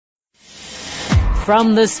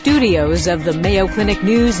From the studios of the Mayo Clinic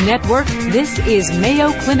News Network, this is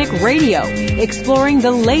Mayo Clinic Radio, exploring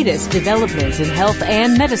the latest developments in health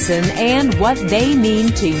and medicine and what they mean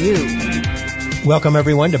to you. Welcome,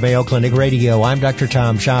 everyone, to Mayo Clinic Radio. I'm Dr.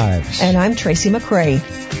 Tom Shives. And I'm Tracy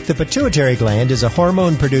McRae. The pituitary gland is a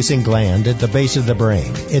hormone-producing gland at the base of the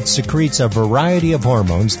brain. It secretes a variety of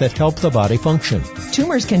hormones that help the body function.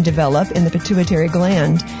 Tumors can develop in the pituitary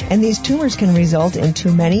gland, and these tumors can result in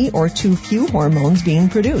too many or too few hormones being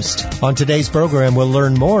produced. On today's program, we'll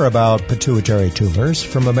learn more about pituitary tumors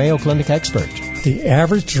from a Mayo Clinic expert. The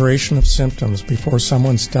average duration of symptoms before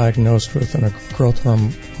someone's diagnosed with a growth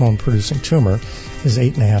hormone-producing tumor is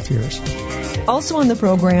 8.5 years. Also on the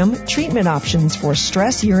program, treatment options for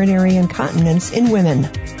stress urinary incontinence in women.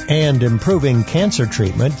 And improving cancer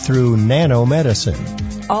treatment through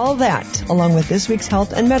nanomedicine. All that, along with this week's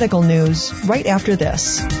health and medical news, right after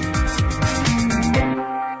this.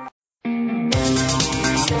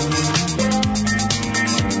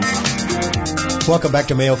 Welcome back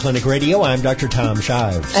to Mayo Clinic Radio. I'm Dr. Tom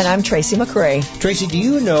Shives. And I'm Tracy McRae. Tracy, do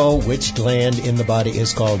you know which gland in the body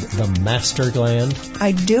is called the master gland?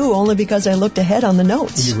 I do, only because I looked ahead on the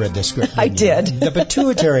notes. You read the script. I did. The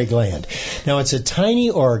pituitary gland. Now, it's a tiny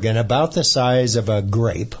organ about the size of a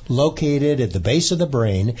grape located at the base of the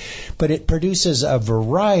brain, but it produces a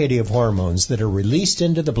variety of hormones that are released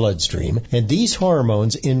into the bloodstream, and these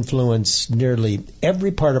hormones influence nearly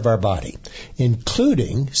every part of our body,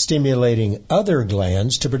 including stimulating other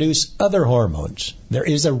glands to produce other hormones. There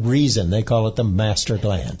is a reason they call it the master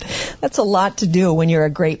gland. That's a lot to do when you're a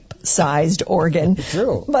grape-sized organ.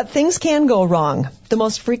 True. But things can go wrong. The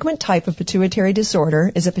most frequent type of pituitary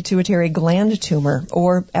disorder is a pituitary gland tumor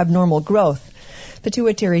or abnormal growth.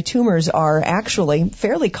 Pituitary tumors are actually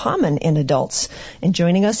fairly common in adults. And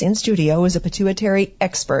joining us in studio is a pituitary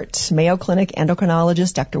expert, Mayo Clinic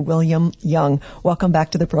endocrinologist Dr. William Young. Welcome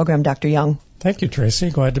back to the program, Dr. Young. Thank you,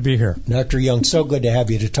 Tracy. Glad to be here. Dr. Young, so good to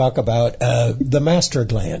have you to talk about the master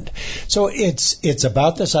gland. So it's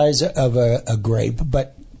about the size of a grape,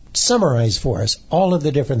 but summarize for us all of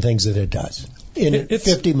the different things that it does in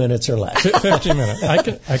 50 minutes or less. 50 minutes.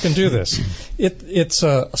 I can do this. It's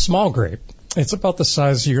a small grape. It's about the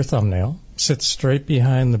size of your thumbnail. Sits straight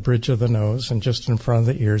behind the bridge of the nose and just in front of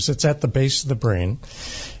the ears. It's at the base of the brain.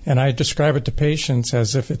 And I describe it to patients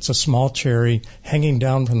as if it's a small cherry hanging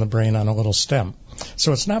down from the brain on a little stem.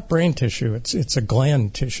 So it's not brain tissue, it's a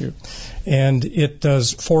gland tissue. And it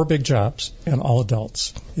does 4 big jobs in all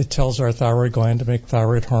adults. It tells our thyroid gland to make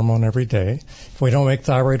thyroid hormone every day. If we don't make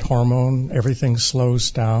thyroid hormone, everything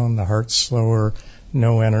slows down, the heart's slower,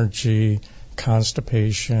 no energy,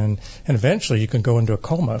 constipation, and eventually you can go into a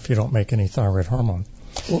coma if you don't make any thyroid hormone.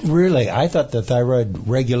 Well, really? I thought the thyroid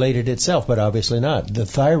regulated itself, but obviously not. The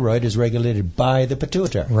thyroid is regulated by the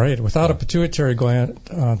pituitary. Right. Without a pituitary gland,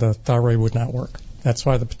 the thyroid would not work. That's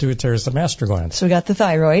why the pituitary is the master gland. So we got the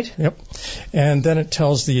thyroid. Yep. And then it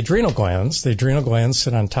tells the adrenal glands. The adrenal glands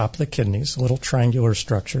sit on top of the kidneys, little triangular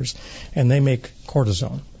structures, and they make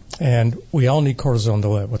cortisone. And we all need cortisone to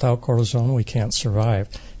live. Without cortisone, we can't survive.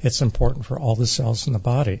 It's important for all the cells in the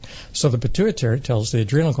body. So the pituitary tells the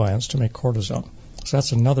adrenal glands to make cortisone. So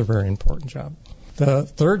that's another very important job. The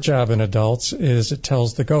third job in adults is it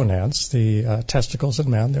tells the gonads, the testicles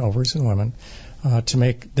in men, the ovaries in women, to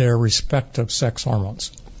make their respective sex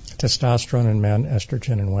hormones, testosterone in men,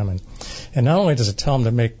 estrogen in women. And not only does it tell them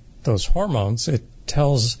to make those hormones, it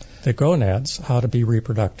tells the gonads how to be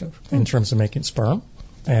reproductive in terms of making sperm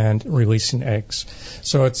and releasing eggs.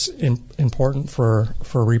 So it's important for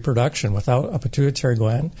reproduction. Without a pituitary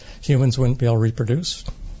gland, humans wouldn't be able to reproduce.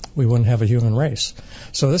 We wouldn't have a human race.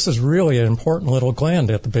 So this is really an important little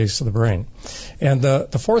gland at the base of the brain. And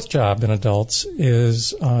the fourth job in adults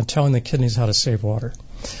is telling the kidneys how to save water.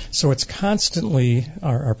 So it's constantly,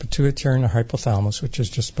 our pituitary and our hypothalamus, which is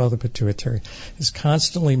just above the pituitary, is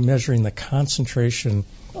constantly measuring the concentration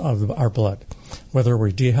of our blood, whether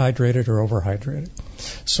we're dehydrated or overhydrated.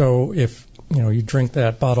 So if you drink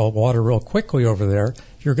that bottle of water real quickly over there,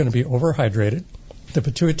 you're going to be overhydrated. The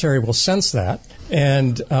pituitary will sense that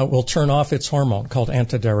and will turn off its hormone called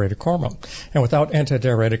antidiuretic hormone. And without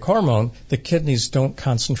antidiuretic hormone, the kidneys don't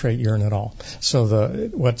concentrate urine at all. So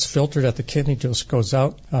what's filtered at the kidney just goes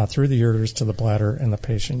out through the ureters to the bladder, and the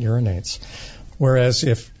patient urinates. Whereas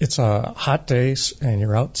if it's a hot day and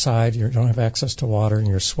you're outside, you don't have access to water, and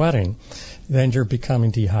you're sweating, then you're becoming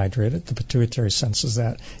dehydrated. The pituitary senses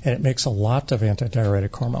that, and it makes a lot of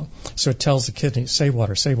antidiuretic hormone. So it tells the kidney, save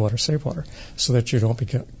water, save water, save water, so that you don't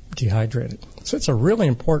become dehydrated. So it's a really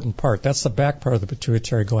important part. That's the back part of the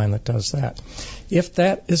pituitary gland that does that. If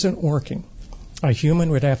that isn't working, a human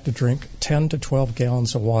would have to drink 10 to 12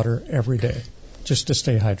 gallons of water every day. just to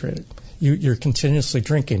stay hydrated. You're continuously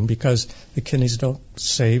drinking because the kidneys don't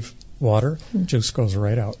save water. Juice goes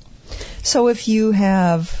right out. So if you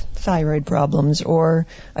have thyroid problems or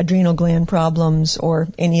adrenal gland problems or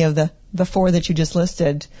any of the four that you just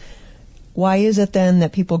listed, why is it then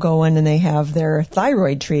that people go in and they have their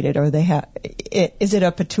thyroid treated, or is it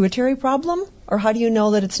a pituitary problem, or how do you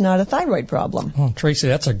know that it's not a thyroid problem? Oh, Tracy,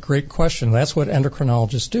 that's a great question. That's what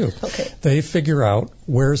endocrinologists do. Okay. They figure out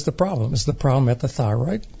where's the problem. Is the problem at the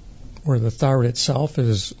thyroid, where the thyroid itself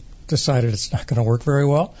is decided it's not going to work very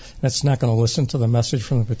well, and it's not going to listen to the message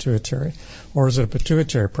from the pituitary, or is it a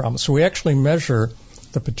pituitary problem? So we actually measure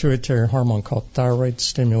the pituitary hormone called thyroid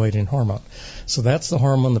stimulating hormone. So that's the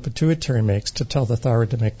hormone the pituitary makes to tell the thyroid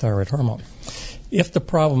to make thyroid hormone. If the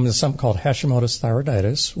problem is something called Hashimoto's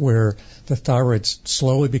thyroiditis, where the thyroid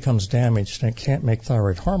slowly becomes damaged and it can't make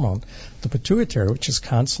thyroid hormone, the pituitary, which is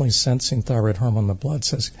constantly sensing thyroid hormone in the blood,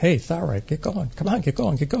 says, hey, thyroid, get going. Come on, get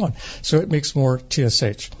going, get going. So it makes more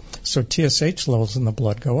TSH. So TSH levels in the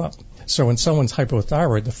blood go up. So when someone's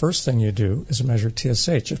hypothyroid, the first thing you do is measure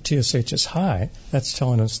TSH. If TSH is high, that's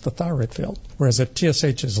telling us the thyroid failed. Whereas if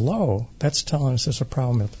TSH is low, that's telling us there's a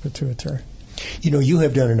problem at the pituitary. You know, you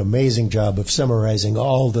have done an amazing job of summarizing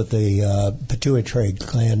all that the pituitary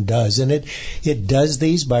gland does. And it does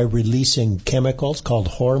these by releasing chemicals called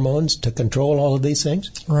hormones to control all of these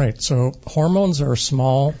things? Right. So hormones are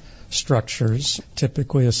small structures,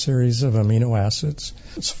 typically a series of amino acids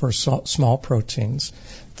for small proteins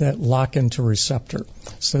that lock into a receptor.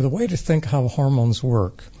 So the way to think how hormones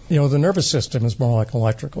work, the nervous system is more like an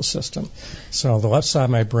electrical system. So the left side of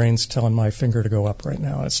my brain's telling my finger to go up right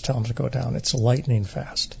now. It's telling it to go down. It's lightning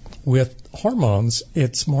fast. With hormones,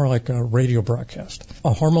 it's more like a radio broadcast.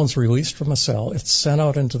 A hormone's released from a cell. It's sent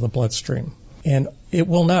out into the bloodstream. And it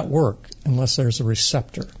will not work unless there's a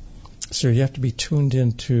receptor. So you have to be tuned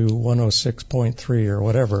into 106.3 or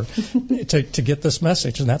whatever to get this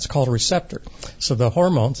message, and that's called a receptor. So the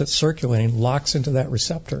hormones that's circulating locks into that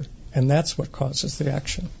receptor, and that's what causes the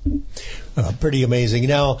action. Pretty amazing.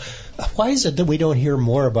 Now, why is it that we don't hear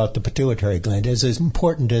more about the pituitary gland? As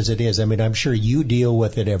important as it is, I mean, I'm sure you deal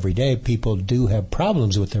with it every day. People do have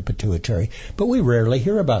problems with their pituitary, but we rarely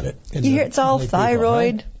hear about it. It's all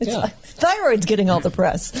thyroid. People, right? Thyroid's getting all the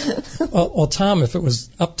press. Well, Tom, if it was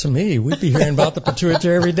up to me, we'd be hearing about the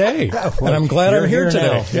pituitary every day. And I'm glad I'm here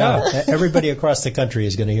today. Yeah. Everybody across the country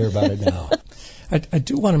is going to hear about it now. I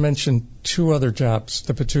do want to mention two other jobs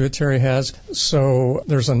the pituitary has. So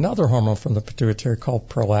there's another hormone from the pituitary called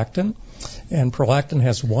prolactin, and prolactin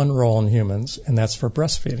has one role in humans, and that's for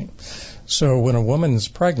breastfeeding. So when a woman is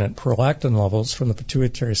pregnant, prolactin levels from the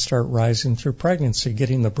pituitary start rising through pregnancy,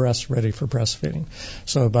 getting the breast ready for breastfeeding.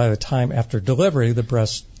 So by the time after delivery, the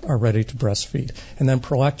breasts are ready to breastfeed. And then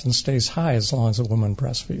prolactin stays high as long as a woman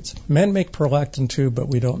breastfeeds. Men make prolactin too, but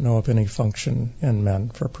we don't know of any function in men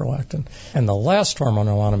for prolactin. And the last hormone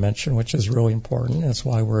I want to mention, which is really important, that's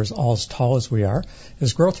why we're all as tall as we are,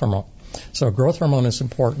 is growth hormone. So growth hormone is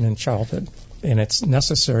important in childhood, and it's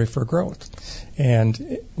necessary for growth.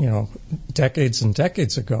 And, decades and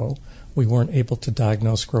decades ago, we weren't able to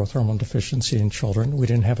diagnose growth hormone deficiency in children. We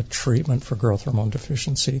didn't have a treatment for growth hormone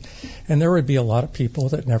deficiency. And there would be a lot of people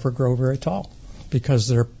that never grow very tall because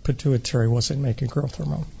their pituitary wasn't making growth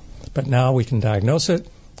hormone. But now we can diagnose it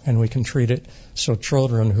and we can treat it so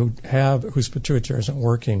children whose pituitary isn't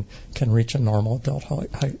working can reach a normal adult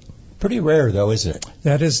height. Pretty rare, though, isn't it?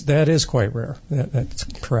 That is quite rare. That's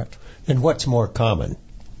correct. And what's more common?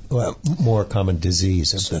 Well, more common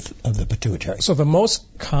disease of the pituitary. So the most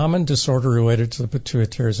common disorder related to the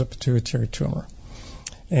pituitary is a pituitary tumor.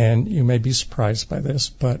 And you may be surprised by this,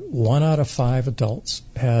 but 1 out of 5 adults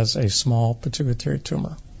has a small pituitary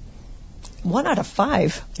tumor. 1 out of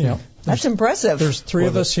 5? Yeah. That's impressive. There's 3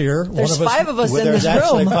 of us here. There's 5 of us in this room. There's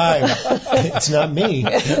actually 5. It's not me.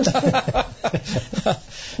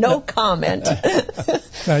 No comment.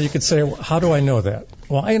 Now you could say, well, how do I know that?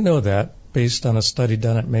 Well, I know that based on a study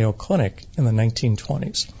done at Mayo Clinic in the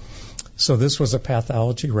 1920s. So this was a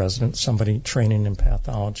pathology resident, somebody training in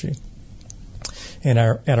pathology. And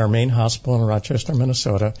at our main hospital in Rochester,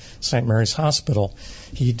 Minnesota, St. Mary's Hospital,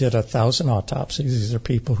 he did 1,000 autopsies. These are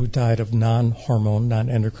people who died of non-hormone,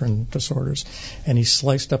 non-endocrine disorders. And he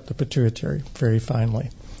sliced up the pituitary very finely.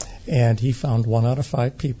 And he found 1 out of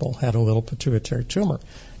 5 people had a little pituitary tumor.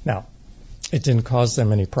 Now, it didn't cause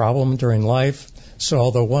them any problem during life. So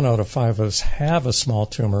although 1 out of 5 of us have a small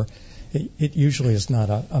tumor, it usually is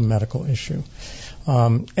not a medical issue.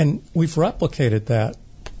 And we've replicated that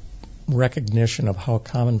recognition of how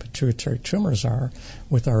common pituitary tumors are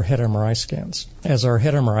with our head MRI scans. As our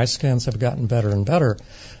head MRI scans have gotten better and better,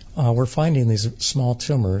 we're finding these small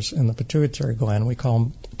tumors in the pituitary gland. We call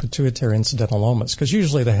them pituitary incidentalomas, because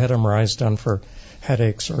usually the head MRI is done for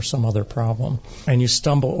headaches or some other problem. And you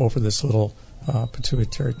stumble over this little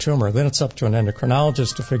pituitary tumor. Then it's up to an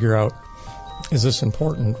endocrinologist to figure out, is this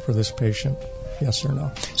important for this patient? Yes or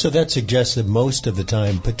no? So that suggests that most of the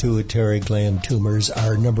time pituitary gland tumors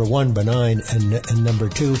are, number one, benign, and number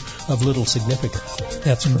two, of little significance.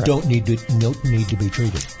 That's correct. Don't need to be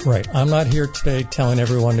treated. Right. I'm not here today telling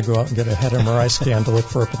everyone to go out and get a head MRI scan to look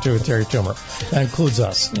for a pituitary tumor. That includes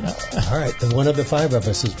us. All right. Then one of the five of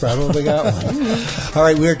us has probably got one. All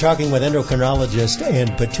right. We're talking with endocrinologist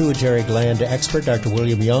and pituitary gland expert, Dr.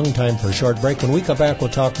 William Young. Time for a short break. When we come back, we'll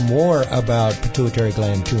talk more about pituitary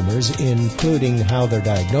gland tumors, including how they're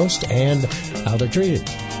diagnosed and how they're treated.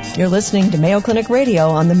 You're listening to Mayo Clinic Radio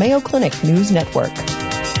on the Mayo Clinic News Network.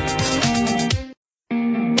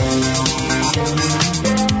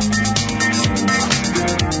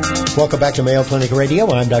 Welcome back to Mayo Clinic Radio.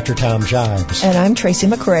 I'm Dr. Tom Shives. And I'm Tracy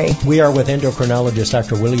McRae. We are with endocrinologist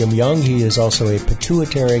Dr. William Young. He is also a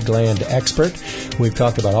pituitary gland expert. We've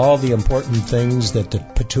talked about all the important things that the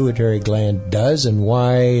pituitary gland does and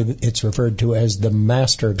why it's referred to as the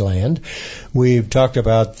master gland. We've talked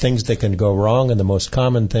about things that can go wrong, and the most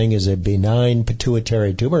common thing is a benign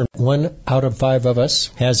pituitary tumor. 1 out of 5 of us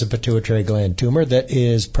has a pituitary gland tumor that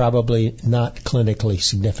is probably not clinically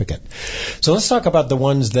significant. So let's talk about the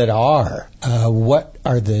ones that are. What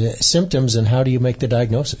are the symptoms and how do you make the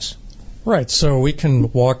diagnosis? Right. So we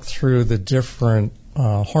can walk through the different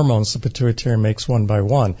hormones the pituitary makes one by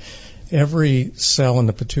one. Every cell in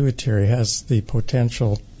the pituitary has the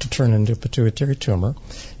potential to turn into a pituitary tumor.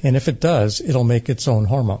 And if it does, it'll make its own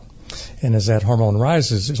hormone. And as that hormone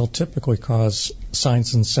rises, it'll typically cause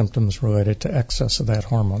signs and symptoms related to excess of that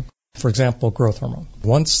hormone. For example, growth hormone.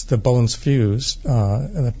 Once the bones fuse,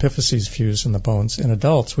 and the epiphyses fuse in the bones, in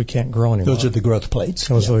adults, we can't grow anymore. Those are the growth plates.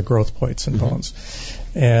 Those are the growth plates in bones.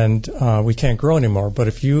 And we can't grow anymore. But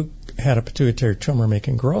if you had a pituitary tumor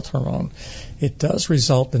making growth hormone, it does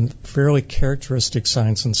result in fairly characteristic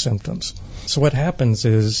signs and symptoms. So what happens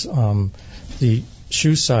is the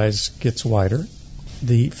shoe size gets wider.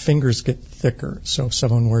 The fingers get thicker. So if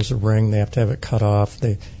someone wears a ring, they have to have it cut off.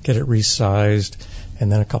 They get it resized.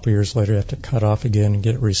 And then a couple years later, you have to cut off again and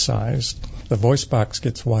get it resized. The voice box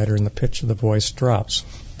gets wider and the pitch of the voice drops.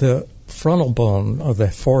 The frontal bone of the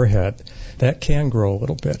forehead, that can grow a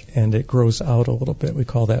little bit, and it grows out a little bit. We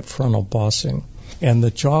call that frontal bossing. And the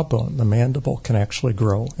jawbone, the mandible, can actually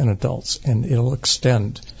grow in adults, and it'll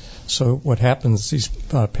extend. So what happens, these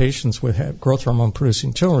patients with growth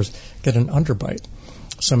hormone-producing tumors get an underbite.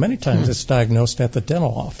 So many times it's diagnosed at the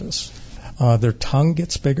dental office. Their tongue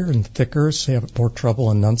gets bigger and thicker, so they have more trouble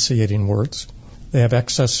enunciating words. They have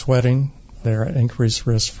excess sweating. They're at increased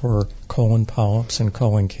risk for colon polyps and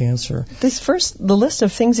colon cancer. The list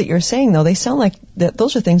of things that you're saying, though, they sound like that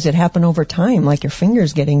those are things that happen over time, like your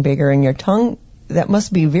fingers getting bigger and your tongue. That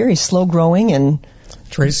must be very slow growing. And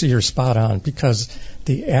Tracy, you're spot on, because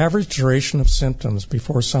the average duration of symptoms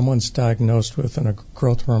before someone's diagnosed with a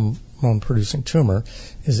growth hormone-producing tumor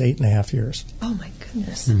is 8.5 years. Oh, my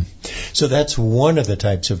goodness. So that's one of the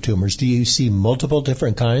types of tumors. Do you see multiple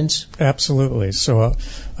different kinds? Absolutely. So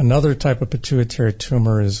another type of pituitary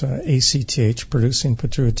tumor is ACTH-producing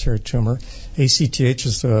pituitary tumor. ACTH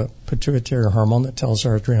is the pituitary hormone that tells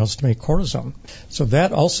our adrenals to make cortisone. So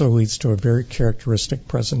that also leads to a very characteristic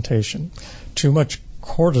presentation. Too much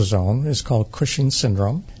cortisone is called Cushing's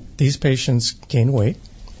syndrome. These patients gain weight.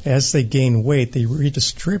 As they gain weight, they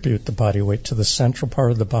redistribute the body weight to the central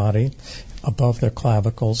part of the body, above their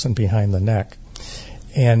clavicles and behind the neck.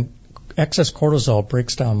 And excess cortisol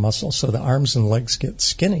breaks down muscle, so the arms and legs get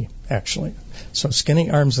skinny, actually. So skinny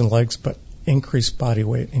arms and legs, but increased body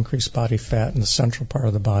weight, increased body fat in the central part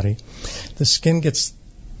of the body. The skin gets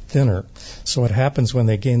thinner. So what happens when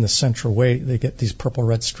they gain the central weight, they get these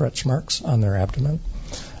purple-red stretch marks on their abdomen.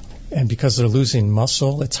 And because they're losing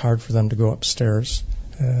muscle, it's hard for them to go upstairs.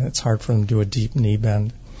 It's hard for them to do a deep knee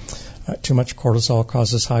bend. Too much cortisol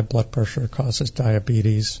causes high blood pressure, causes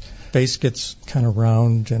diabetes. Face gets kind of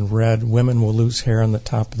round and red. Women will lose hair on the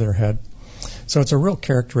top of their head. So it's a real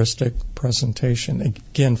characteristic presentation.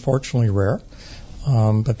 Again, fortunately rare,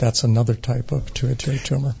 but that's another type of pituitary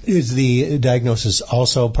tumor. Is the diagnosis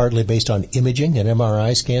also partly based on imaging, an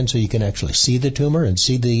MRI scan, so you can actually see the tumor and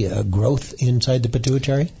see the growth inside the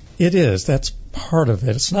pituitary? It is. That's part of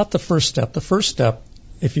it. It's not the first step. The first step,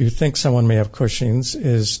 if you think someone may have Cushing's,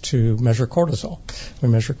 is to measure cortisol. We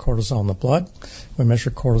measure cortisol in the blood. We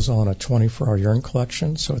measure cortisol in a 24-hour urine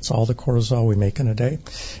collection, so it's all the cortisol we make in a day.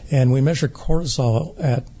 And we measure cortisol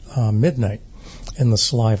at midnight. in the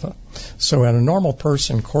saliva. So in a normal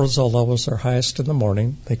person, cortisol levels are highest in the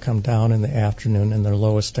morning, they come down in the afternoon, and they're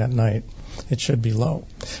lowest at night. It should be low.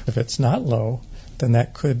 If it's not low, then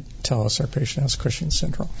that could tell us our patient has Cushing's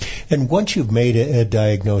syndrome. And once you've made a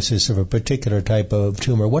diagnosis of a particular type of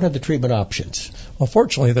tumor, what are the treatment options? Well,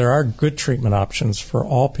 fortunately, there are good treatment options for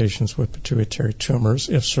all patients with pituitary tumors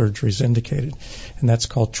if surgery is indicated, and that's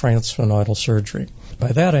called transsphenoidal surgery. By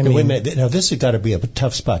that I mean... Wait a minute. Now, this has got to be a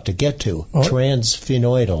tough spot to get to.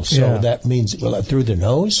 Transsphenoidal. So that means through the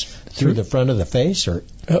nose, through the front of the face, or...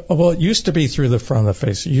 well, it used to be through the front of the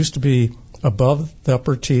face. It used to be above the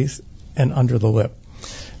upper teeth and under the lip.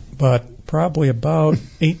 But probably about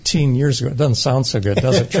 18 years ago, it doesn't sound so good,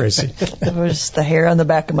 does it, Tracy? It was the hair on the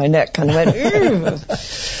back of my neck kind of went,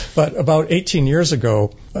 But about 18 years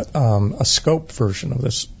ago, a scope version of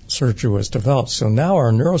this surgery was developed. So now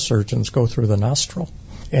our neurosurgeons go through the nostril,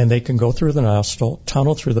 and they can go through the nostril,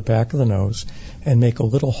 tunnel through the back of the nose, and make a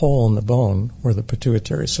little hole in the bone where the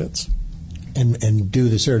pituitary sits. And do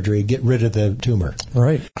the surgery, get rid of the tumor.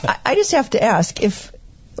 Right. I just have to ask, if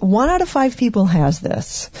 1 out of 5 people has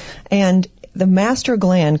this, and the master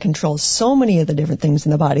gland controls so many of the different things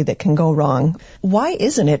in the body that can go wrong, why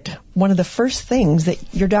isn't it one of the first things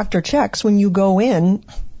that your doctor checks when you go in?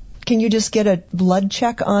 Can you just get a blood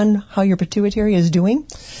check on how your pituitary is doing?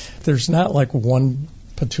 There's not like one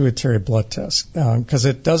pituitary blood test, because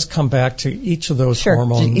it does come back to each of those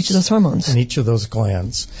hormones. Each of those hormones. And each of those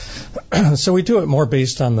glands. So we do it more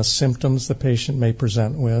based on the symptoms the patient may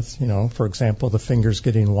present with. For example, the fingers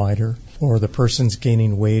getting wider, or the person's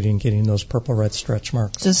gaining weight and getting those purple-red stretch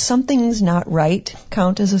marks. Does something's not right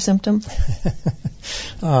count as a symptom?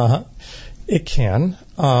 It can.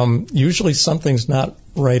 Usually something's not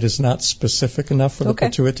right is not specific enough for the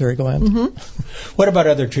pituitary gland. Mm-hmm. What about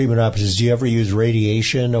other treatment options? Do you ever use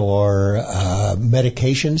radiation or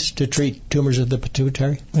medications to treat tumors of the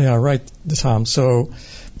pituitary? Yeah, right, Tom. So,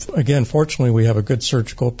 again, fortunately, we have a good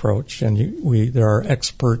surgical approach, and there are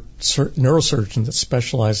expert neurosurgeons that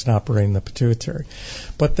specialize in operating the pituitary.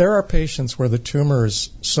 But there are patients where the tumor is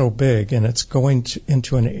so big and it's going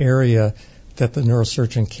into an area that the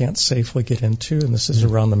neurosurgeon can't safely get into, and this is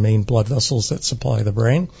around the main blood vessels that supply the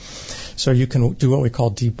brain. So you can do what we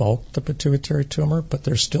call debulk the pituitary tumor, but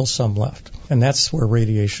there's still some left. And that's where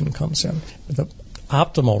radiation comes in. The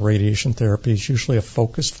optimal radiation therapy is usually a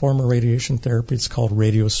focused form of radiation therapy. It's called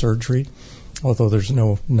radiosurgery, although there's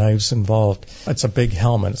no knives involved. It's a big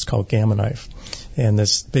helmet. It's called gamma knife. And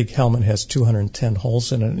this big helmet has 210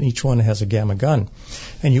 holes in it, and each one has a gamma gun.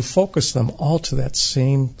 And you focus them all to that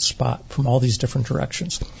same spot from all these different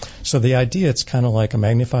directions. So the idea, it's kind of like a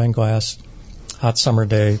magnifying glass, hot summer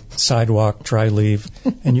day, sidewalk, dry leaf,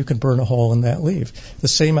 and you can burn a hole in that leaf. The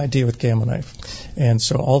same idea with gamma knife. And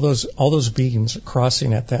so all those beams are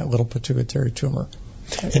crossing at that little pituitary tumor.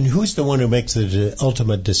 And who's the one who makes the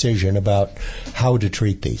ultimate decision about how to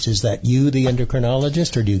treat these? Is that you, the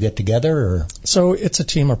endocrinologist, or do you get together? Or? So it's a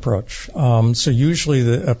team approach. So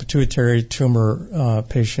usually a pituitary tumor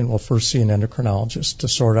patient will first see an endocrinologist to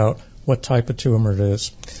sort out what type of tumor it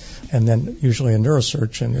is. And then usually a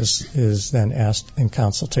neurosurgeon is then asked in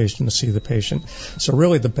consultation to see the patient. So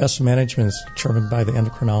really the best management is determined by the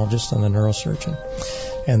endocrinologist and the neurosurgeon.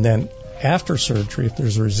 And then after surgery, if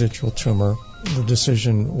there's a residual tumor, the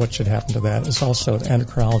decision what should happen to that is also an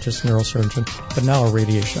endocrinologist, neurosurgeon, but now a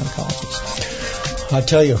radiation oncologist. I'll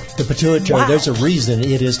tell you, the pituitary, there's a reason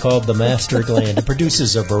it is called the master gland. It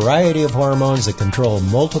produces a variety of hormones that control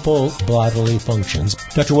multiple bodily functions.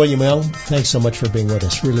 Dr. William L., thanks so much for being with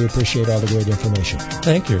us. Really appreciate all the great information.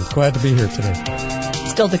 Thank you. Glad to be here today.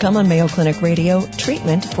 Still to come on Mayo Clinic Radio,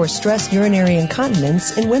 treatment for stress urinary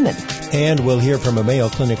incontinence in women. And we'll hear from a Mayo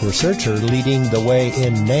Clinic researcher leading the way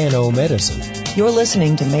in nanomedicine. You're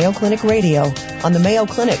listening to Mayo Clinic Radio on the Mayo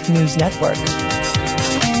Clinic News Network.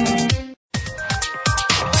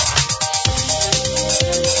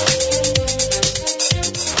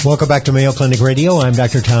 Welcome back to Mayo Clinic Radio. I'm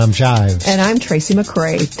Dr. Tom Shives. And I'm Tracy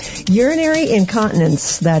McCray. Urinary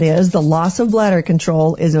incontinence, that is, the loss of bladder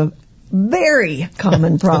control, is a very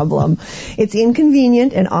common problem. It's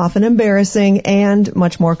inconvenient and often embarrassing and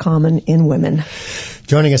much more common in women.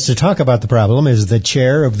 Joining us to talk about the problem is the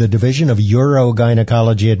chair of the Division of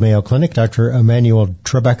Urogynecology at Mayo Clinic, Dr. Emanuel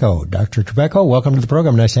Trabuco. Dr. Trabuco, welcome to the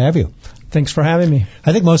program. Nice to have you. Thanks for having me.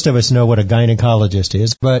 I think most of us know what a gynecologist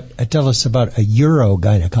is, but tell us about a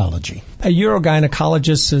urogynecology. A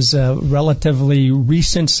urogynecologist is a relatively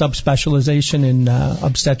recent subspecialization in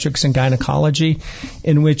obstetrics and gynecology,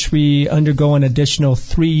 in which we undergo an additional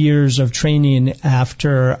 3 years of training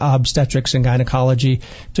after obstetrics and gynecology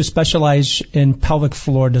to specialize in pelvic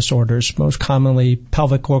floor disorders, most commonly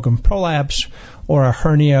pelvic organ prolapse or a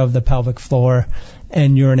hernia of the pelvic floor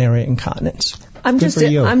and urinary incontinence. I'm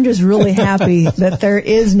just really happy that there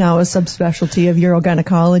is now a subspecialty of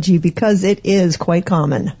urogynecology because it is quite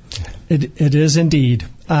common. It is indeed,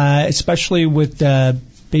 especially with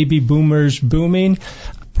baby boomers booming.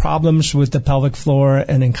 Problems with the pelvic floor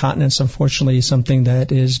and incontinence, unfortunately, is something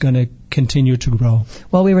that is going to continue to grow.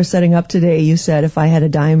 While we were setting up today, you said if I had a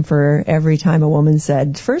dime for every time a woman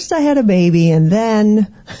said, first I had a baby and then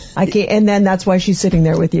that's why she's sitting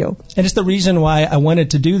there with you. And it's the reason why I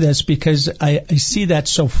wanted to do this, because I see that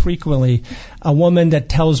so frequently. A woman that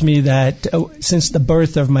tells me that since the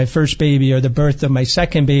birth of my first baby or the birth of my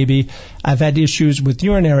second baby, I've had issues with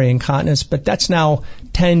urinary incontinence, but that's now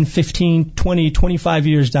 10, 15, 20, 25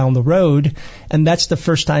 years down the road, and that's the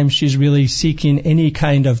first time she's really seeking any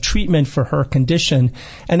kind of treatment for her condition.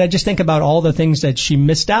 And I just think about all the things that she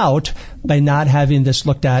missed out by not having this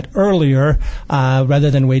looked at earlier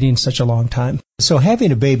rather than waiting such a long time. So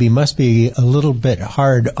having a baby must be a little bit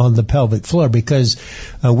hard on the pelvic floor because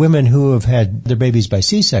women who have had their babies by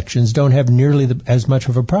C-sections don't have nearly as much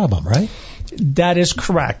of a problem, right? That is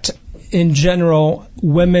correct. In general,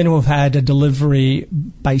 women who have had a delivery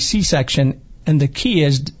by C-section, and the key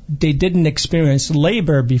is they didn't experience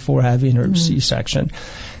labor before having her C-section,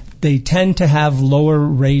 they tend to have lower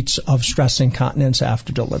rates of stress incontinence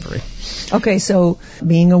after delivery. Okay, so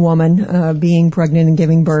being a woman, being pregnant and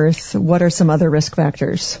giving birth, what are some other risk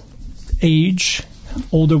factors? Age,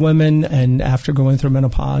 older women and after going through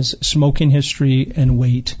menopause, smoking history, and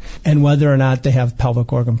weight, and whether or not they have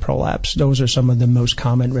pelvic organ prolapse. Those are some of the most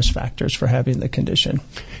common risk factors for having the condition.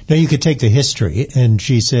 Now, you could take the history, and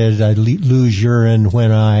she said, I lose urine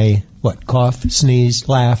when I, cough, sneeze,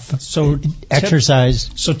 laugh, exercise?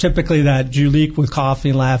 So typically that you leak with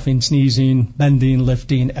coughing, laughing, sneezing, bending,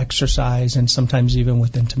 lifting, exercise, and sometimes even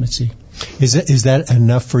with intimacy. Is that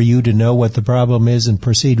enough for you to know what the problem is and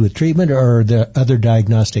proceed with treatment, or are there other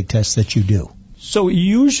diagnostic tests that you do? So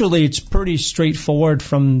usually it's pretty straightforward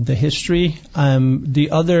from the history. The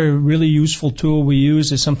other really useful tool we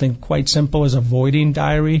use is something quite simple, is a voiding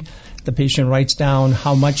diary. The patient writes down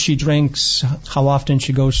how much she drinks, how often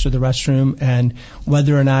she goes to the restroom, and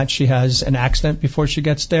whether or not she has an accident before she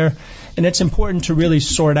gets there. And it's important to really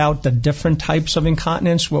sort out the different types of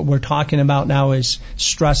incontinence. What we're talking about now is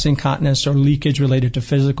stress incontinence or leakage related to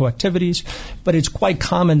physical activities. But it's quite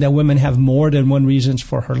common that women have more than one reasons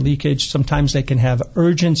for her leakage. Sometimes they can have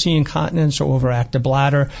urgency incontinence or overactive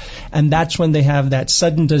bladder. And that's when they have that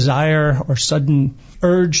sudden desire or sudden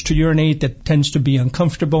urge to urinate that tends to be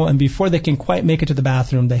uncomfortable, and before they can quite make it to the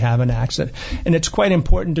bathroom, they have an accident. And it's quite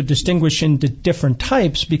important to distinguish into different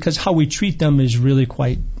types because how we treat them is really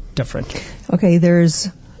quite different. Okay, there's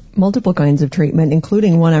multiple kinds of treatment,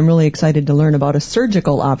 including one I'm really excited to learn about, a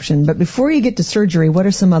surgical option. But before you get to surgery, what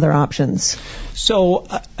are some other options? So,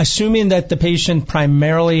 assuming that the patient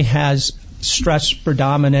primarily has stress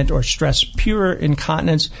predominant or stress pure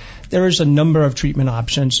incontinence, there is a number of treatment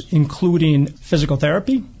options, including physical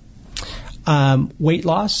therapy, weight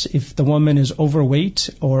loss if the woman is overweight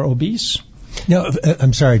or obese. No,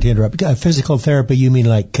 I'm sorry to interrupt. Physical therapy, you mean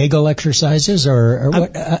like Kegel exercises or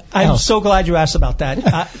what? I'm so glad you asked about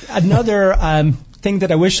that. Another thing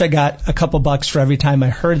that I wish I got a couple bucks for every time I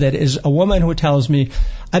heard that is a woman who tells me,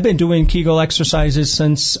 I've been doing Kegel exercises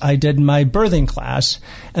since I did my birthing class.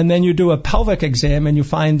 And then you do a pelvic exam and you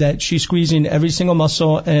find that she's squeezing every single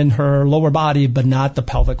muscle in her lower body, but not the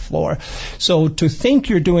pelvic floor. So to think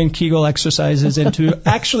you're doing Kegel exercises and to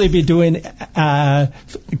actually be doing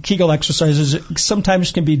Kegel exercises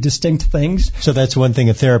sometimes can be distinct things. So that's one thing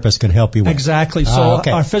a therapist can help you with. Exactly. So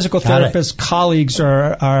our physical therapist colleagues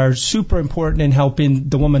are super important in helping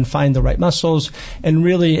the woman find the right muscles and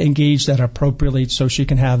really engage that appropriately so she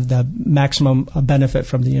can have the maximum benefit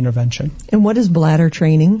from the intervention. And what is bladder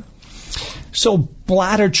training? So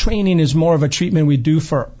bladder training is more of a treatment we do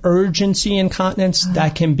for urgency incontinence.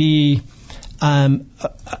 That can be a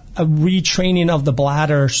retraining of the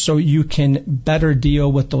bladder so you can better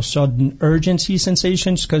deal with those sudden urgency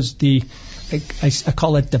sensations because I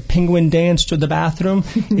call it the penguin dance to the bathroom.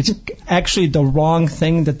 It's actually the wrong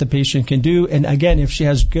thing that the patient can do. And again, if she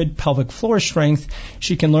has good pelvic floor strength,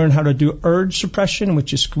 she can learn how to do urge suppression,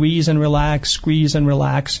 which is squeeze and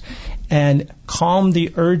relax, and calm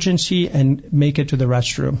the urgency and make it to the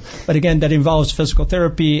restroom. But again, that involves physical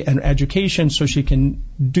therapy and education so she can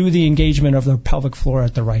do the engagement of the pelvic floor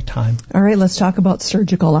at the right time. All right, let's talk about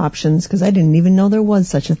surgical options because I didn't even know there was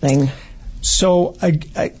such a thing. So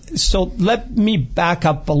let me back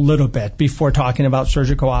up a little bit before talking about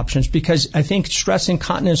surgical options because I think stress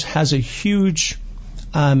incontinence has a huge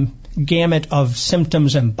gamut of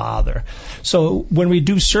symptoms and bother. So when we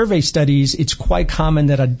do survey studies, it's quite common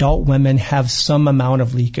that adult women have some amount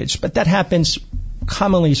of leakage, but that happens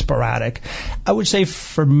commonly sporadic. I would say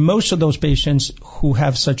for most of those patients who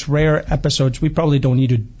have such rare episodes, we probably don't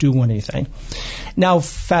need to do anything. Now,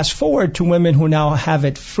 fast forward to women who now have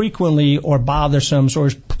it frequently or bothersome or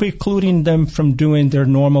is precluding them from doing their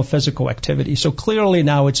normal physical activity. So clearly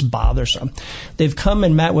now it's bothersome. They've come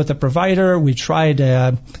and met with a provider. We tried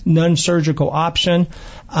a non-surgical option,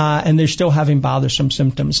 and they're still having bothersome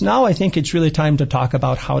symptoms. Now I think it's really time to talk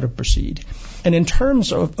about how to proceed. And in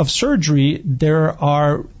terms of surgery, there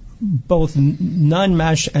are both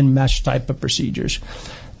non-mesh and mesh type of procedures.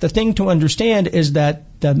 The thing to understand is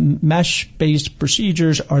that the mesh-based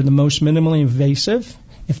procedures are the most minimally invasive.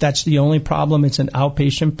 If that's the only problem, it's an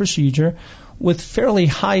outpatient procedure with fairly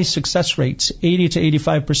high success rates. 80 to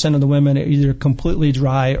 85% of the women are either completely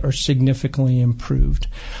dry or significantly improved.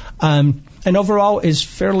 And overall is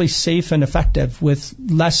fairly safe and effective, with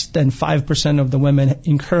less than 5% of the women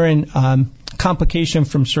incurring complication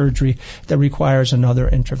from surgery that requires another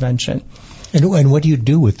intervention. And what do you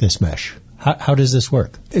do with this mesh? How does this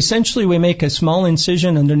work? Essentially, we make a small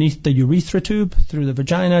incision underneath the urethra tube through the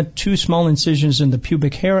vagina, 2 small incisions in the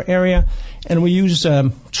pubic hair area, and we use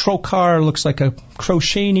trocar, looks like a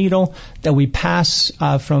crochet needle, that we pass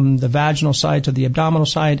from the vaginal side to the abdominal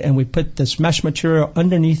side, and we put this mesh material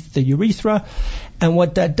underneath the urethra. And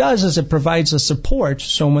what that does is it provides a support.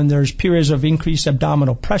 So when there's periods of increased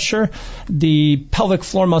abdominal pressure, the pelvic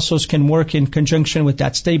floor muscles can work in conjunction with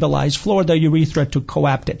that stabilized floor, the urethra, to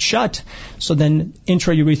coapt it shut. So then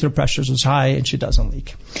intraurethral pressure is high and she doesn't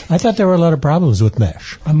leak. I thought there were a lot of problems with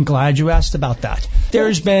mesh. I'm glad you asked about that.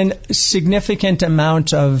 There's been a significant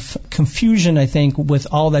amount of confusion, I think, with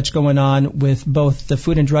all that's going on with both the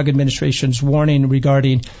Food and Drug Administration's warning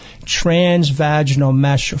regarding transvaginal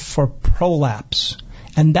mesh for prolapse.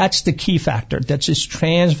 And that's the key factor. That's this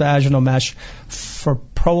transvaginal mesh for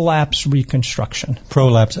prolapse reconstruction.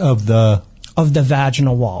 Prolapse of the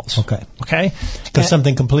vaginal walls. Okay? That's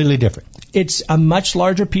something completely different. It's a much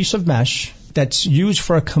larger piece of mesh that's used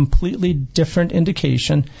for a completely different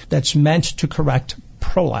indication that's meant to correct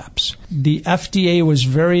prolapse. The FDA was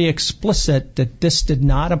very explicit that this did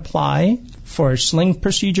not apply for sling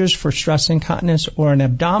procedures for stress incontinence or an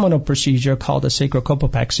abdominal procedure called a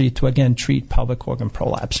sacrocolpopexy to, again, treat pelvic organ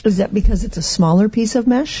prolapse. Is that because it's a smaller piece of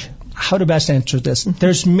mesh? How to best answer this?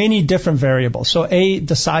 There's many different variables. So,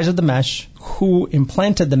 the size of the mesh, who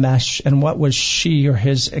implanted the mesh, and what was she or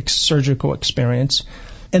his surgical experience.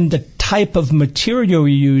 And the type of material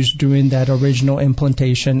you use during that original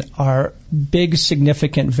implantation are big,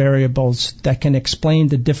 significant variables that can explain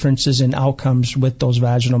the differences in outcomes with those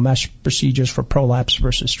vaginal mesh procedures for prolapse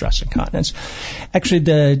versus stress incontinence. Actually,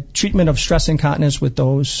 the treatment of stress incontinence with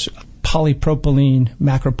those polypropylene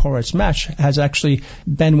macroporous mesh has actually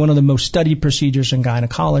been one of the most studied procedures in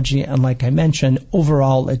gynecology, and like I mentioned,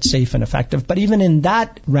 overall it's safe and effective. But even in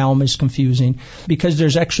that realm is confusing because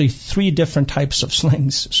there's actually 3 different types of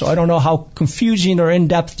slings. So I don't know how confusing or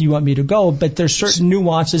in-depth you want me to go, but there's certain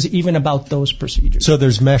nuances even about those procedures. So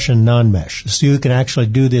there's mesh and non-mesh. So you can actually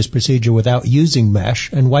do this procedure without using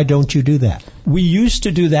mesh, and why don't you do that? We used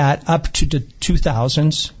to do that up to the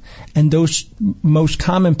 2000s. And those most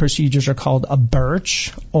common procedures are called a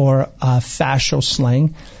birch or a fascial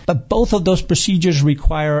sling. But both of those procedures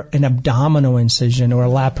require an abdominal incision or a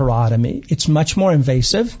laparotomy. It's much more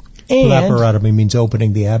invasive. And laparotomy means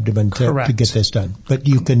opening the abdomen to get this done. But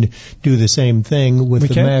you can do the same thing with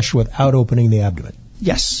the mesh without opening the abdomen.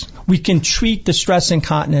 Yes. We can treat the stress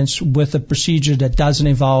incontinence with a procedure that doesn't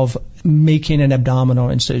involve making an abdominal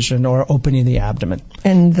incision or opening the abdomen.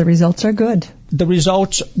 And the results are good. The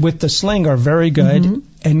results with the sling are very good. Mm-hmm.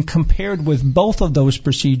 And compared with both of those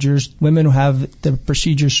procedures, women who have the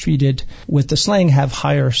procedures treated with the sling have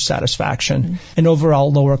higher satisfaction and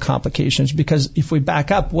overall lower complications. Because if we back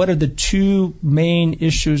up, what are the 2 main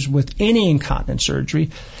issues with any incontinence surgery?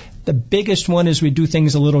 The biggest one is we do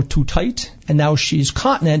things a little too tight, and now she's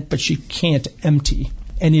continent, but she can't empty.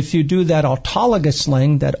 And if you do that autologous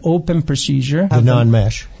sling, that open procedure, the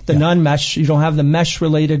non-mesh, non-mesh, you don't have the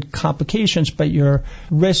mesh-related complications, but your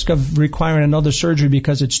risk of requiring another surgery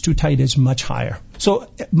because it's too tight is much higher. So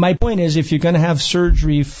my point is, if you're going to have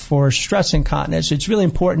surgery for stress incontinence, it's really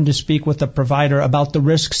important to speak with the provider about the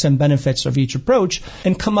risks and benefits of each approach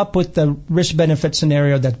and come up with the risk-benefit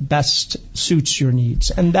scenario that best suits your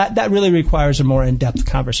needs. And that really requires a more in-depth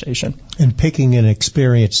conversation. And picking an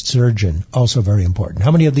experienced surgeon, also very important.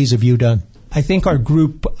 How many of these have you done? I think our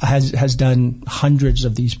group has done hundreds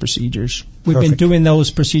of these procedures. We've been doing those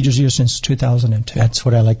procedures here since 2002. That's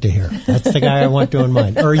what I like to hear. That's the guy I want doing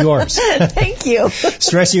mine. Or yours. Thank you.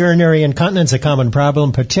 Stress urinary incontinence, a common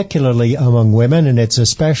problem, particularly among women, and it's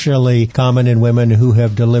especially common in women who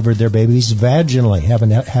have delivered their babies vaginally,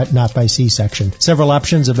 not by C-section. Several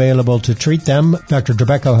options available to treat them. Dr.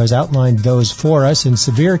 Trabuco has outlined those for us. In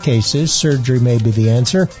severe cases, surgery may be the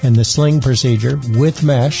answer, and the sling procedure with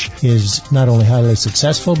mesh is not only highly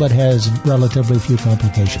successful, but has relatively few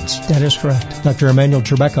complications. That is correct. Dr. Emanuel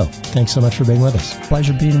Trabuco, thanks so much for being with us.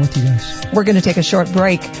 Pleasure being with you guys. We're going to take a short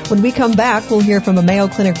break. When we come back, we'll hear from a Mayo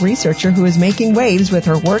Clinic researcher who is making waves with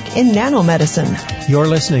her work in nanomedicine. You're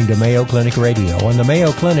listening to Mayo Clinic Radio on the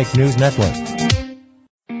Mayo Clinic News Network.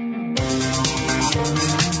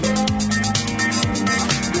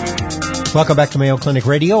 Welcome back to Mayo Clinic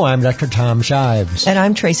Radio. I'm Dr. Tom Shives. And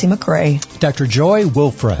I'm Tracy McRae. Dr. Joy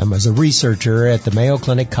Wolfram is a researcher at the Mayo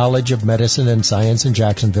Clinic College of Medicine and Science in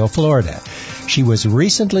Jacksonville, Florida. She was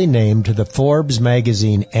recently named to the Forbes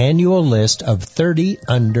magazine annual list of 30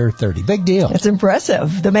 under 30. Big deal. It's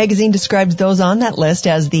impressive. The magazine describes those on that list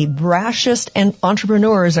as the brashest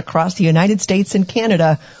entrepreneurs across the United States and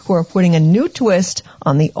Canada who are putting a new twist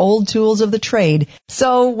on the old tools of the trade.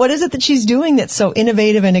 So what is it that she's doing that's so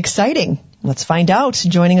innovative and exciting? Let's find out.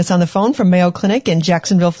 Joining us on the phone from Mayo Clinic in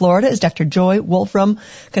Jacksonville, Florida is Dr. Joy Wolfram.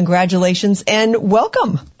 Congratulations and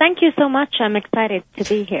welcome. Thank you so much. I'm excited to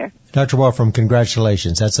be here. Dr. Wolfram,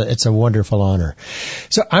 congratulations. It's a wonderful honor.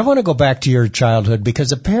 So I want to go back to your childhood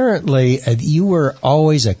because apparently you were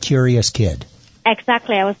always a curious kid.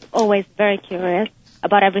 Exactly. I was always very curious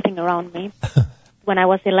about everything around me. When I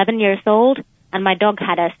was 11 years old and my dog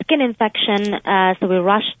had a skin infection, so we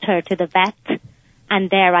rushed her to the vet. And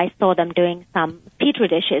there I saw them doing some Petri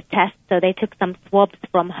dishes tests. So they took some swabs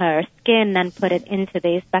from her skin and put it into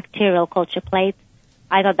these bacterial culture plates.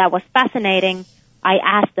 I thought that was fascinating. I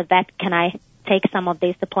asked the vet, can I take some of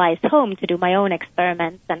these supplies home to do my own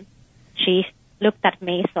experiments? And she looked at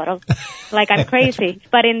me sort of like I'm crazy.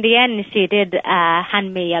 But in the end, she did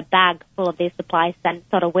hand me a bag full of these supplies and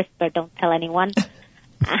sort of whispered, don't tell anyone.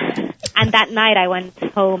 And that night I went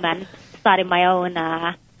home and started my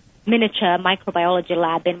own miniature microbiology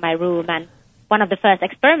lab in my room, and one of the first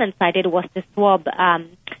experiments I did was to swab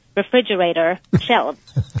refrigerator shelves,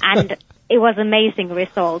 and it was amazing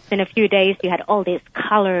results. In a few days, you had all these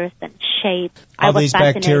colors and shapes. All these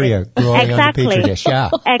bacteria growing on the Petri dish.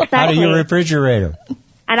 Yeah. Exactly. Out of your refrigerator.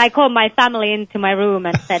 And I called my family into my room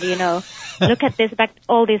and said, look at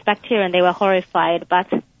all these bacteria, and they were horrified,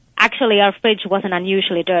 but actually, our fridge wasn't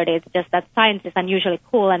unusually dirty. It's just that science is unusually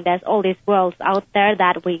cool, and there's all these worlds out there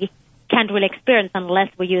that we can't really experience unless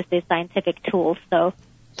we use these scientific tools. So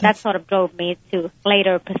that sort of drove me to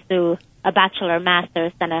later pursue a bachelor,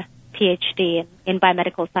 master's, and a PhD in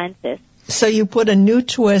biomedical sciences. So you put a new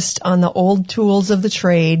twist on the old tools of the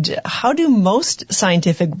trade. How do most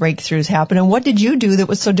scientific breakthroughs happen, and what did you do that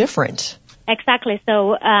was so different? Exactly.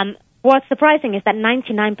 So what's surprising is that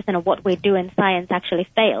 99% of what we do in science actually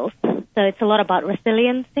fails. So it's a lot about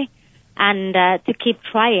resiliency and to keep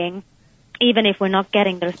trying, even if we're not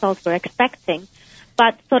getting the results we're expecting.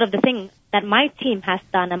 But sort of the thing that my team has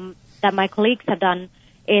done and that my colleagues have done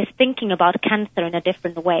is thinking about cancer in a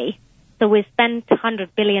different way. So we spent $100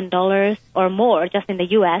 billion or more just in the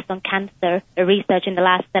U.S. on cancer research in the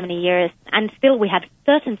last 70 years, and still we have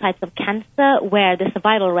certain types of cancer where the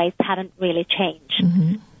survival rates haven't really changed.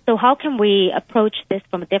 Mm-hmm. So how can we approach this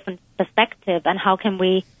from a different perspective, and how can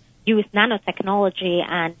we use nanotechnology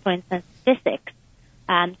and, for instance, physics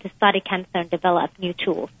to study cancer and develop new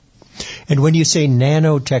tools? And when you say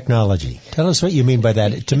nanotechnology, tell us what you mean by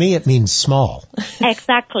that. To me, it means small.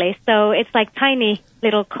 Exactly. So it's like tiny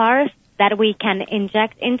little cars that we can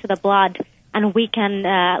inject into the blood, and we can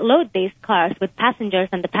load these cars with passengers,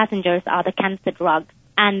 and the passengers are the cancer drugs.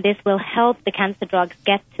 And this will help the cancer drugs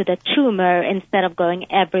get to the tumor instead of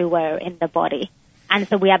going everywhere in the body. And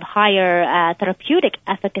so we have higher therapeutic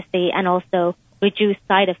efficacy and also reduced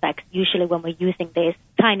side effects, usually when we're using these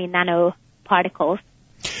tiny nanoparticles.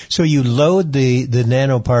 So you load the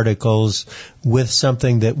nanoparticles with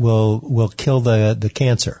something that will kill the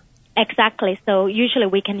cancer. Exactly. So usually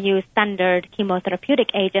we can use standard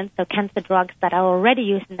chemotherapeutic agents, so cancer drugs that are already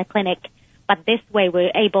used in the clinic, but this way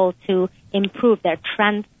we're able to improve their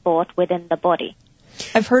transport within the body.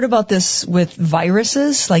 I've heard about this with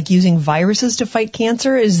viruses, like using viruses to fight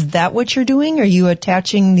cancer. Is that what you're doing? Are you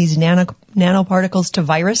attaching these nanoparticles to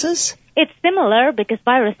viruses? It's similar because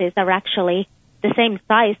viruses are actually the same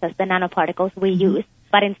size as the nanoparticles we use.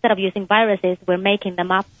 But instead of using viruses, we're making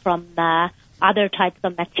them up from other types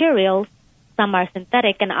of materials. Some are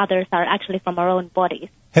synthetic and others are actually from our own bodies.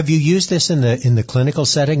 Have you used this in the clinical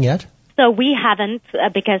setting yet? So we haven't,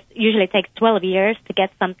 because usually it takes 12 years to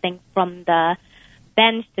get something from the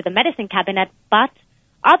bench to the medicine cabinet, but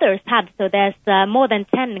others have. So there's more than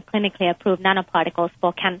 10 clinically approved nanoparticles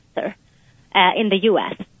for cancer in the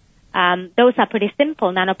U.S. Those are pretty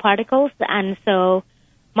simple nanoparticles, and so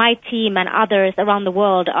my team and others around the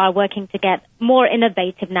world are working to get more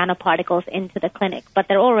innovative nanoparticles into the clinic, but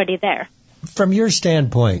they're already there. From your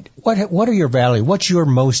standpoint, what are your values? What's your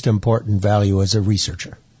most important value as a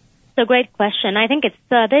researcher? So great question. I think it's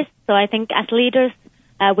service. So I think as leaders,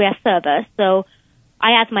 we are servers. So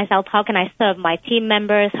I ask myself, how can I serve my team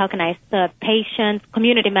members? How can I serve patients,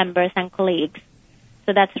 community members, and colleagues?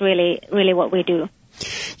 So that's really, really what we do.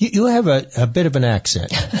 You have a bit of an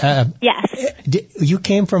accent. Yes. You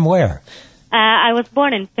came from where? I was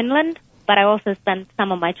born in Finland, but I also spent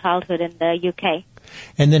some of my childhood in the UK.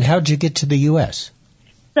 And then how did you get to the U.S.?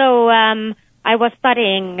 So I was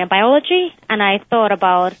studying biology, and I thought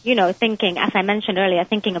about, thinking, as I mentioned earlier,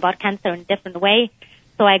 thinking about cancer in a different way.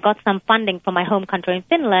 So I got some funding from my home country in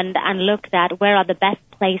Finland and looked at where are the best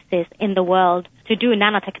places in the world to do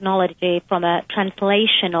nanotechnology from a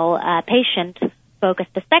translational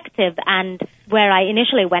patient-focused perspective. And where I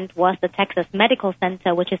initially went was the Texas Medical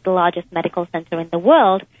Center, which is the largest medical center in the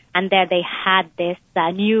world. And there they had this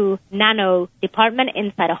new nano department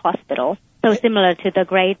inside a hospital. So similar to the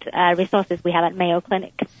great resources we have at Mayo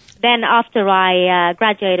Clinic. Then after I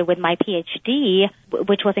graduated with my PhD,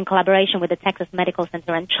 which was in collaboration with the Texas Medical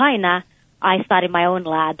Center in China, I started my own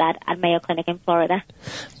lab at Mayo Clinic in Florida.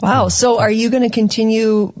 Wow. So are you going to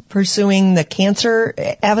continue pursuing the cancer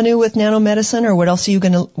avenue with nanomedicine, or what else are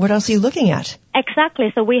you looking at?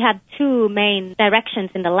 Exactly. So we have two main directions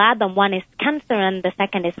in the lab, and one is cancer and the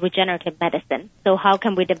second is regenerative medicine. So how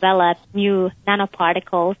can we develop new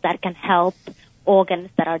nanoparticles that can help organs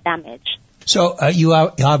that are damaged? So you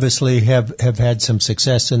obviously have had some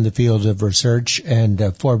success in the field of research,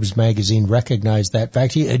 and Forbes magazine recognized that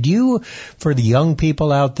fact. Do you, for the young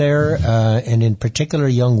people out there, and in particular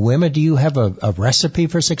young women, do you have a recipe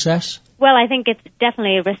for success? Well, I think it's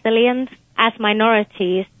definitely resilience. As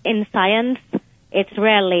minorities in science, it's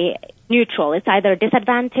rarely neutral. It's either a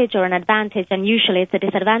disadvantage or an advantage, and usually it's a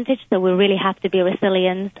disadvantage, so we really have to be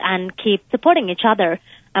resilient and keep supporting each other.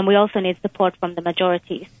 And we also need support from the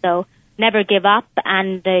majorities. So never give up,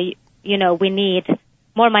 and, we need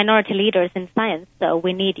more minority leaders in science, so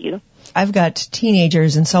we need you. I've got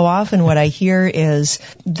teenagers, and so often what I hear is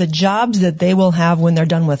the jobs that they will have when they're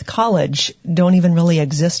done with college don't even really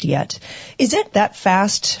exist yet. Is it that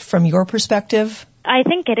fast from your perspective? I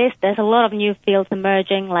think it is. There's a lot of new fields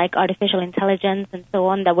emerging, like artificial intelligence and so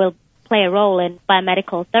on, that will play a role in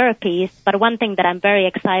biomedical therapies. But one thing that I'm very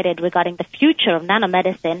excited regarding the future of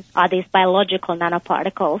nanomedicine are these biological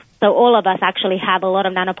nanoparticles. So all of us actually have a lot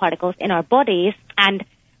of nanoparticles in our bodies, and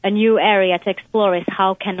a new area to explore is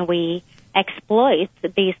how can we exploit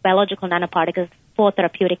these biological nanoparticles for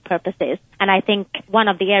therapeutic purposes. And I think one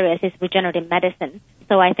of the areas is regenerative medicine.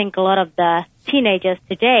 So I think a lot of the teenagers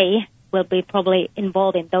today will be probably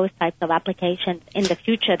involved in those types of applications in the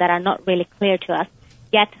future that are not really clear to us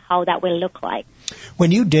yet how that will look like.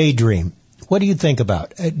 When you daydream, what do you think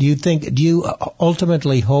about? Do you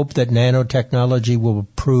ultimately hope that nanotechnology will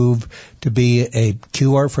prove to be a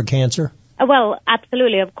cure for cancer? Well,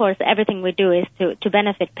 absolutely. Of course, everything we do is to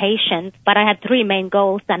benefit patients. But I have three main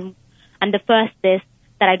goals, and the first is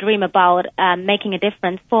that I dream about making a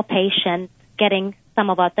difference for patients, getting some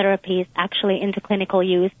of our therapies actually into clinical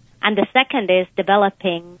use. And the second is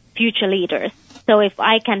developing future leaders. So if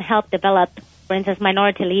I can help develop, for instance,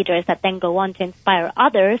 minority leaders that then go on to inspire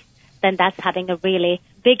others, then that's having a really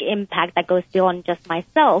big impact that goes beyond just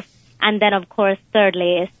myself. And then, of course,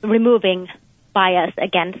 thirdly is removing bias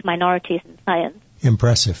against minorities in science.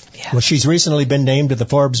 Impressive. Yeah. Well, she's recently been named to the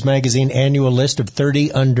Forbes magazine annual list of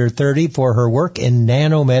 30 under 30 for her work in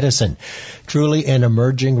nanomedicine. Truly an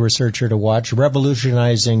emerging researcher to watch,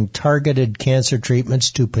 revolutionizing targeted cancer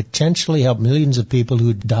treatments to potentially help millions of people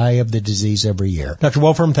who die of the disease every year. Dr.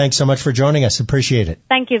 Wolfram, thanks so much for joining us. Appreciate it.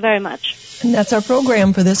 Thank you very much. And that's our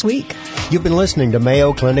program for this week. You've been listening to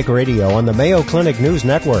Mayo Clinic Radio on the Mayo Clinic News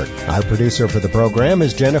Network. Our producer for the program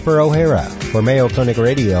is Jennifer O'Hara. For Mayo Clinic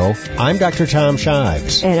Radio, I'm Dr. Tom Shives.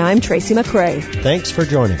 And I'm Tracy McCrae. Thanks for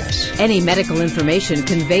joining us. Any medical information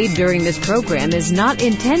conveyed during this program is not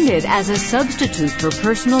intended as a substitute for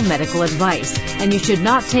personal medical advice, and you should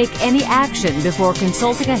not take any action before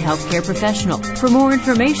consulting a healthcare professional. For more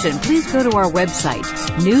information, please go to our website,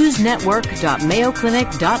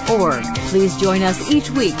 newsnetwork.mayoclinic.org. Please join us each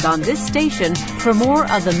week on this station for more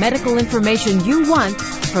of the medical information you want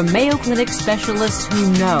from Mayo Clinic specialists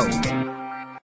who know.